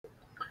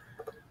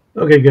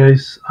Okay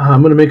guys,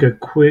 I'm going to make a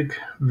quick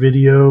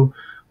video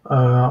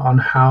on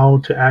how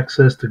to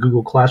access the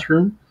Google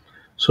Classroom.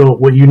 So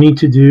what you need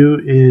to do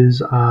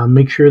is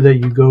make sure that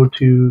you go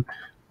to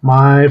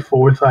My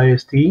Fourth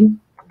ISD. You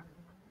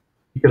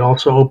could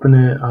also open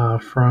it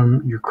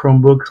from your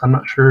Chromebooks. I'm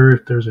not sure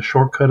if there's a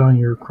shortcut on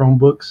your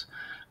Chromebooks,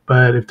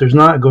 but if there's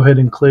not, go ahead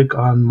and click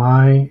on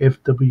My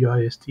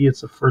FWISD.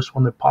 It's the first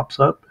one that pops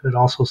up. It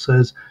also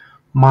says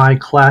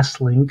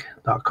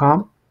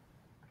myclasslink.com.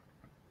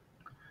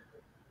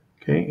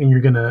 Okay, and you're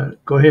gonna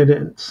go ahead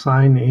and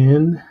sign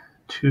in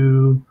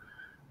to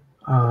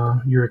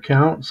your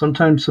account.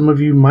 Sometimes some of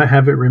you might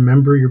have it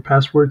remember your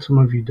password, some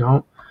of you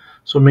don't.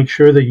 So make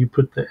sure that you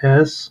put the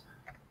S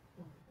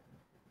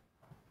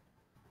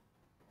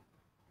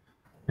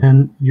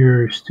and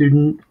your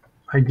student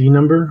ID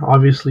number.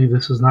 Obviously,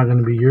 this is not going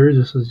to be yours.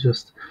 This is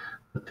just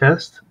a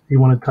test.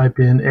 You want to type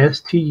in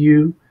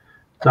stu.fwist.org.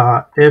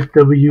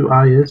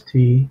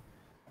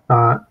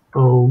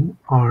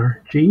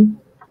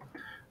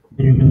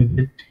 You're going to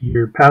get to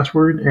your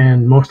password,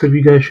 and most of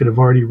you guys should have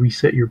already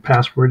reset your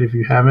password. If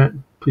you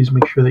haven't, please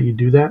make sure that you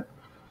do that.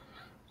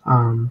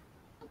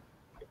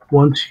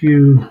 Once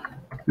you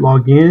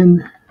log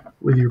in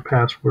with your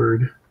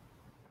password,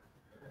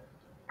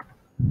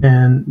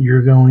 then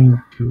you're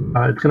going to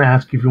it's going to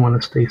ask you if you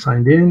want to stay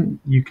signed in.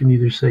 You can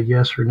either say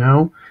yes or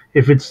no.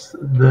 If it's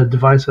the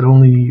device that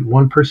only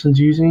one person's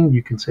using,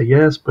 you can say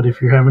yes, but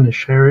if you're having to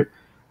share it,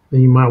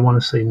 then you might want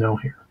to say no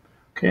here.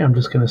 Okay, I'm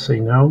just going to say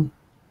no.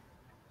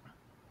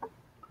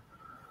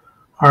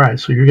 All right,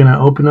 so you're going to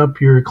open up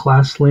your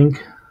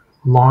ClassLink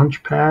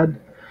Launchpad,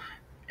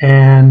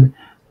 and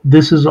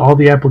this is all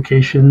the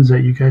applications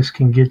that you guys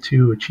can get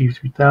to: Achieve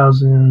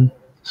 3000,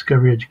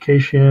 Discovery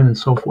Education, and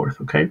so forth.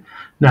 Okay,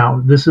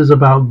 now this is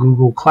about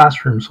Google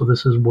Classroom, so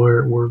this is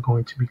where we're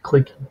going to be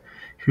clicking.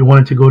 If you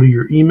wanted to go to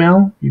your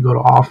email, you go to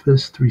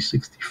Office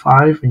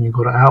 365 and you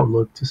go to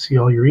Outlook to see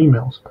all your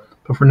emails.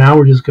 But for now,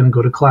 we're just going to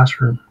go to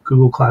Classroom,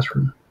 Google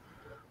Classroom.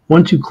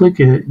 Once you click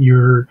it,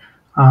 you're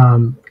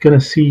going to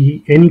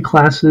see any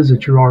classes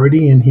that you're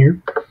already in here.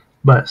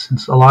 But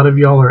since a lot of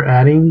y'all are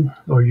adding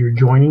or you're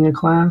joining a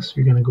class,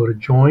 you're going to go to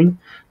join.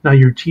 Now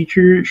your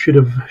teacher should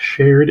have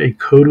shared a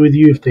code with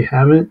you. If they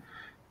haven't,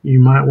 you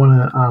might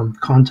want to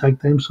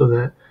contact them so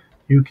that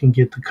you can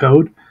get the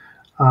code.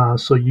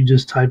 So you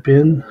just type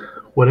in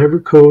whatever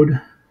code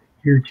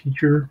your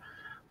teacher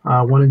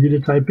wanted you to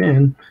type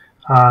in.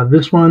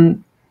 This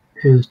one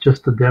is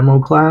just a demo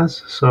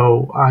class,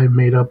 so I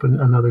made up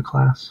another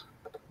class.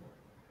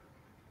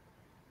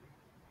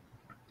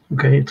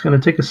 Okay, it's going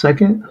to take a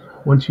second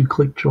once you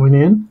click join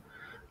in.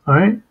 All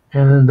right,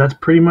 and that's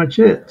pretty much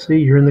it. See,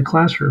 you're in the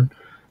classroom.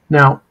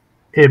 Now,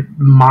 it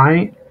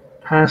might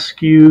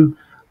ask you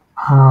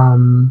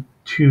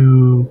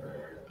to,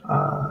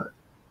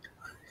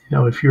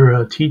 if you're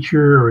a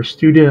teacher or a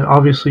student,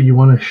 obviously you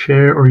want to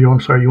share, or you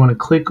want to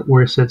click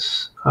where it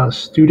says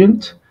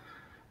student,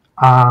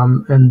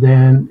 and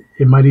then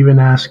it might even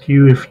ask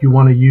you if you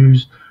want to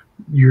use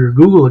your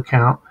Google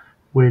account,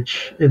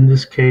 which in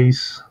this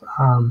case,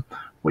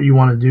 what you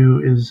want to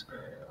do is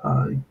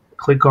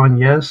click on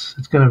yes.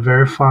 It's going to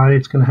verify.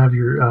 It's going to have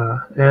your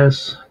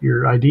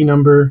your ID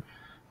number, and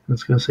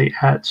it's going to say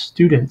at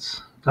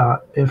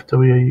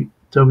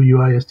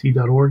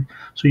students.fwist.org.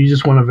 So you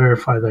just want to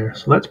verify there.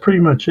 So that's pretty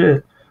much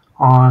it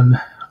on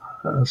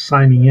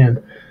signing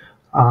in.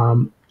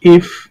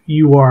 If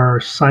you are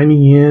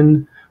signing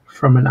in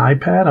from an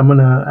iPad, I'm going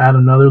to add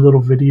another little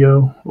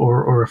video,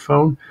 or a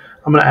phone.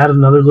 I'm going to add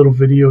another little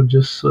video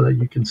just so that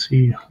you can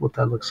see what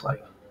that looks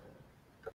like.